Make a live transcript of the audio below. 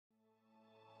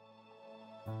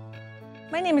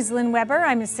My name is Lynn Weber.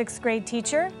 I'm a 6th grade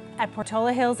teacher at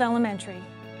Portola Hills Elementary.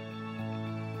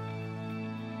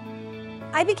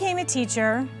 I became a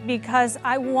teacher because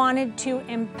I wanted to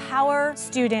empower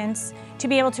students to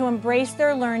be able to embrace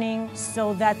their learning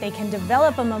so that they can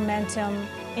develop a momentum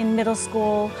in middle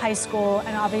school, high school,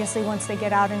 and obviously once they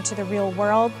get out into the real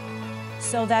world,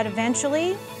 so that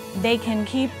eventually they can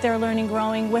keep their learning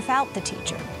growing without the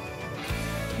teacher.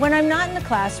 When I'm not in the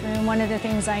classroom, one of the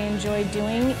things I enjoy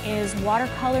doing is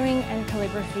watercoloring and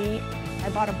calligraphy. I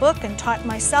bought a book and taught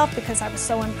myself because I was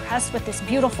so impressed with this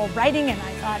beautiful writing, and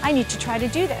I thought, I need to try to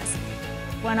do this.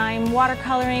 When I'm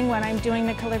watercoloring, when I'm doing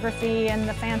the calligraphy and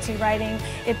the fancy writing,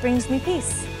 it brings me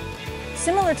peace.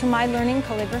 Similar to my learning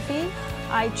calligraphy,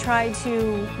 I try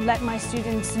to let my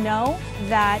students know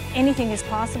that anything is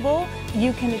possible.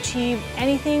 You can achieve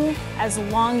anything as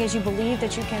long as you believe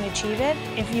that you can achieve it.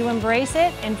 If you embrace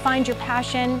it and find your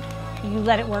passion, you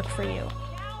let it work for you.